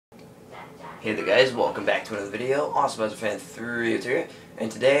Hey there guys, welcome back to another video. Awesome as a fan 303,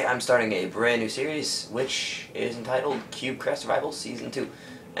 and today I'm starting a brand new series which is entitled CubeCraft Survival Season 2.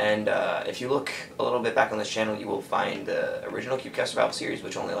 And if you look a little bit back on this channel, you will find the original CubeCraft Survival series,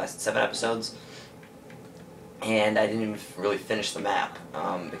 which only lasted 7 episodes. And I didn't even really finish the map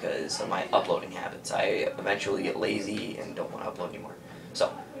because of my uploading habits. I eventually get lazy and don't want to upload anymore.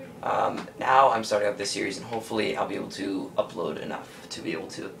 So now I'm starting up this series, and hopefully I'll be able to upload enough to be able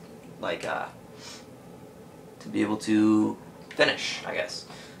to finish, I guess.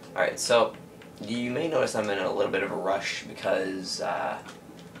 Alright, so you may notice I'm in a little bit of a rush because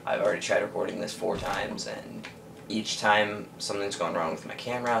I've already tried recording this 4 times, and each time something's gone wrong with my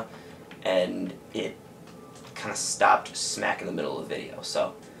camera and it kind of stopped smack in the middle of the video.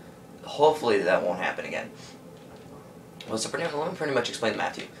 So hopefully that won't happen again. Well, so let me pretty much explain the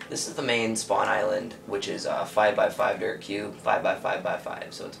map to you. This is the main spawn island, which is a 5x5 dirt cube,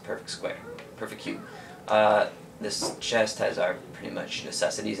 5x5x5, so it's a perfect square, perfect cube. This chest has our pretty much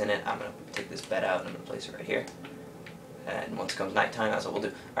necessities in it. I'm going to take this bed out and I'm going to place it right here. And once it comes nighttime, that's what we'll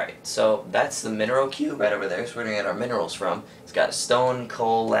do. Alright, so that's the mineral cube right over there. So we're going to get our minerals from. It's got stone,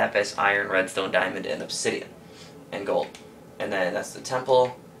 coal, lapis, iron, redstone, diamond, and obsidian, and gold. And then that's the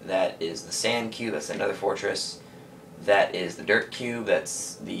temple. That is the sand cube. That's another fortress. That is the dirt cube.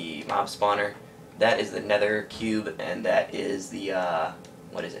 That's the mob spawner. That is the nether cube, and that is the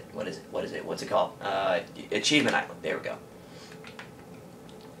what's it called? Achievement island. There we go.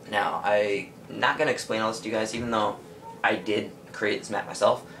 Now, I'm not gonna explain all this to you guys, even though I did create this map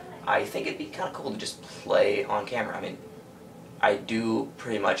myself. I think it'd be kind of cool to just play on camera. I mean, I do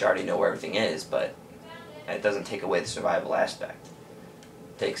pretty much already know where everything is, but it doesn't take away the survival aspect.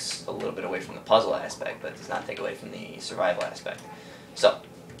 Takes a little bit away from the puzzle aspect, but does not take away from the survival aspect. So,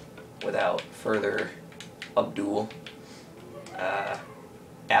 without further ado,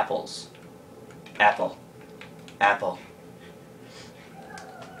 apples. Apple. Apple.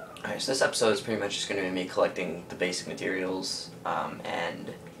 Alright, so this episode is pretty much just going to be me collecting the basic materials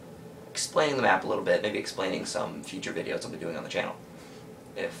and explaining the map a little bit, maybe explaining some future videos I'll be doing on the channel.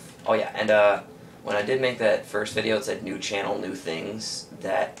 Oh yeah, and when I did make that first video, it said new channel, new things.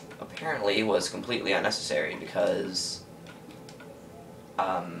 That apparently was completely unnecessary because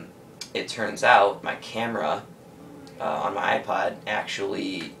it turns out my camera on my iPod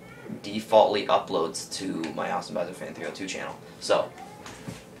actually defaultly uploads to my Awesome Bowser Fan 302 channel. So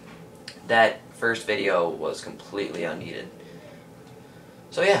that first video was completely unneeded.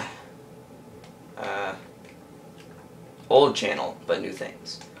 So yeah, old channel but new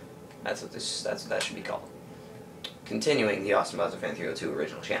things. That's what that should be called. Continuing the Awesome Bowser Fan 302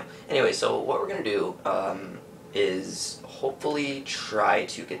 original channel. Anyway, so what we're gonna do is hopefully try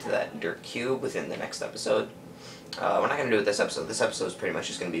to get to that dirt cube within the next episode. We're not gonna do it this episode. This episode is pretty much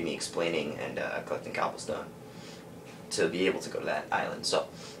just gonna be me explaining and collecting cobblestone to be able to go to that island. So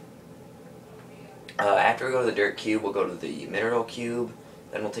after we go to the dirt cube, we'll go to the mineral cube.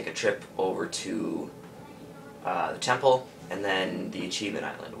 Then we'll take a trip over to the temple, and then the achievement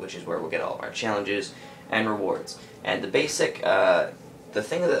island, which is where we'll get all of our challenges and rewards. And the basic, the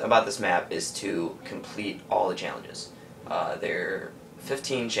thing about this map is to complete all the challenges. There are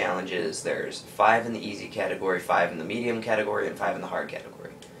 15 challenges. There's 5 in the easy category, 5 in the medium category, and 5 in the hard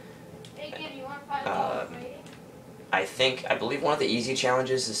category. Hey kid, you want $5 rating? I believe one of the easy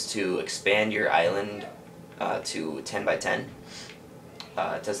challenges is to expand your island to 10 by 10.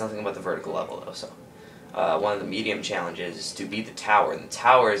 It says nothing about the vertical level though, so. One of the medium challenges is to beat the tower, and the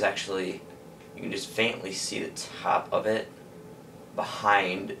tower is actually, you can just faintly see the top of it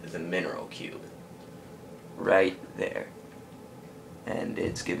behind the mineral cube. Right there. And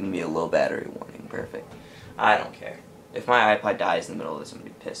it's giving me a low battery warning. Perfect. I don't care. If my iPod dies in the middle of this, I'm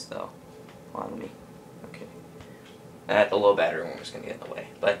going to be pissed though. Hold on, let me. Okay. The low battery warning is going to get in the way.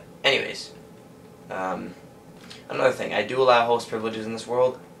 But, anyways. Another thing, I do allow host privileges in this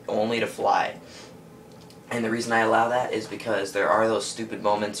world only to fly. And the reason I allow that is because there are those stupid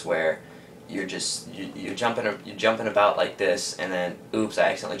moments where you're jumping about like this, and then oops, I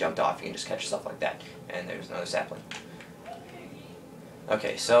accidentally jumped off. You can just catch yourself like that, and there's another sapling.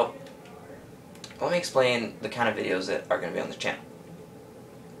 Okay, so let me explain the kind of videos that are going to be on the channel.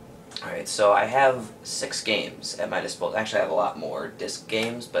 Alright, so I have 6 games at my disposal. Actually, I have a lot more disc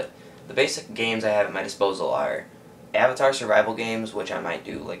games, but the basic games I have at my disposal are Avatar survival games, which I might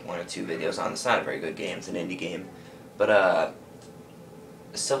do like 1 or 2 videos on. It's not a very good game, it's an indie game. But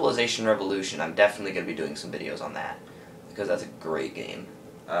Civilization Revolution, I'm definitely going to be doing some videos on that, because that's a great game.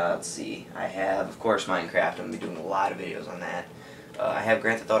 Let's see, I have, of course, Minecraft. I'm going to be doing a lot of videos on that. I have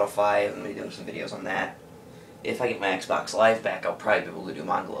Grand Theft Auto 5, I'm going to be doing some videos on that. If I get my Xbox Live back, I'll probably be able to do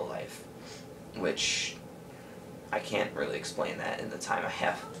Mongolo Life. which I can't really explain that in the time I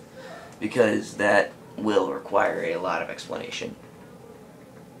have, because that will require a lot of explanation.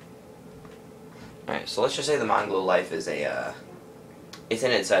 Alright, so let's just say the Mongolo life is it's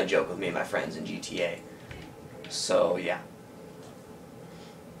an inside joke with me and my friends in GTA. So, yeah.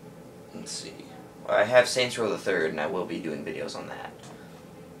 Let's see. I have Saints Row the Third, and I will be doing videos on that.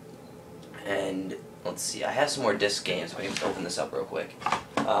 And, let's see, I have some more disc games. Let me open this up real quick.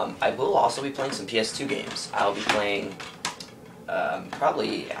 I will also be playing some PS2 games. I'll be playing,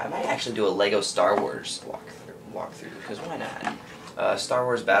 probably, I might actually do a Lego Star Wars walkthrough, because why not? Star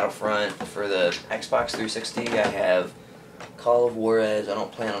Wars Battlefront for the Xbox 360. I have Call of Juarez. I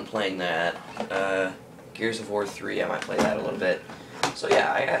don't plan on playing that. Gears of War 3. I might play that a little bit. So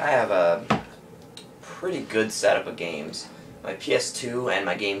yeah, I have a pretty good setup of games. My PS2 and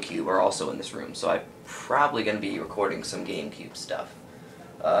my GameCube are also in this room, so I'm probably going to be recording some GameCube stuff.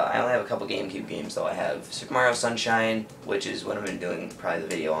 I only have a couple GameCube games, though. I have Super Mario Sunshine, which is what I'm going to be doing probably the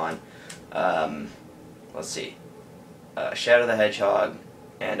video on. Let's see. Shadow the Hedgehog,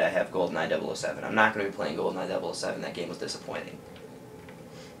 and I have GoldenEye 007. I'm not going to be playing GoldenEye 007. That game was disappointing.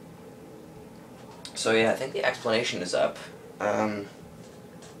 So yeah, I think the explanation is up. I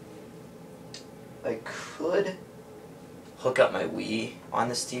could hook up my Wii on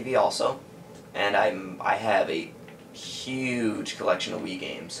this TV also, and I have a huge collection of Wii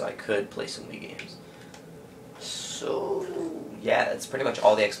games, so I could play some Wii games. So yeah, that's pretty much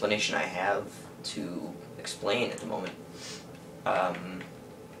all the explanation I have to explain at the moment.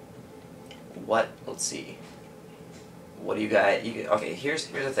 Let's see. What do you guys, okay, here's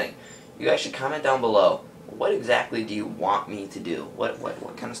the thing. You guys should comment down below, what exactly do you want me to do? What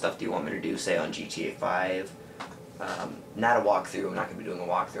kind of stuff do you want me to do, say, on GTA 5? Not a walkthrough. I'm not going to be doing a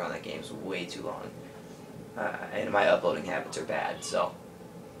walkthrough on that game. It's way too long. And my uploading habits are bad, so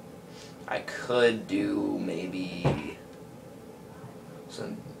I could do maybe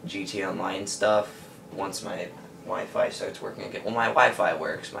some GTA Online stuff once my Wi-Fi starts working again. Well, my Wi-Fi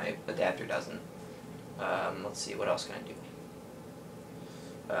works, my adapter doesn't. Let's see, what else can I do?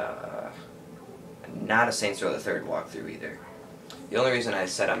 Not a Saints Row the Third walkthrough either. The only reason I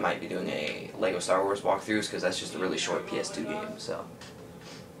said I might be doing a Lego Star Wars walkthrough is because that's just a really short PS2 game, so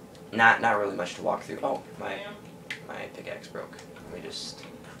not really much to walk through. Oh, my pickaxe broke. Let me just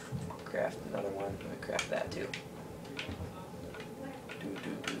craft another one. Let me craft that too.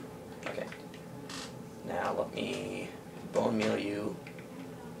 Okay. Now let me bone meal you.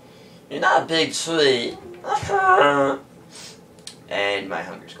 You're not a big tree. And my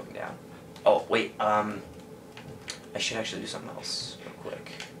hunger's going down. Oh, wait, I should actually do something else real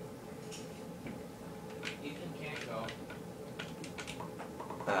quick.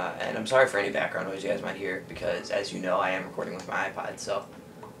 And I'm sorry for any background noise you guys might hear, because as you know, I am recording with my iPod, so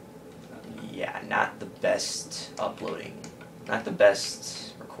yeah, not the best uploading, not the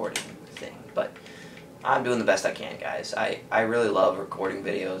best recording thing, but I'm doing the best I can, guys. I really love recording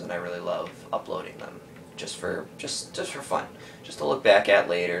videos, and I really love uploading them. Just for fun, just to look back at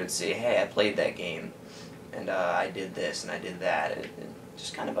later and see, hey, I played that game, and I did this and I did that. It's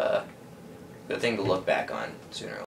just kind of a good thing to look back on sooner or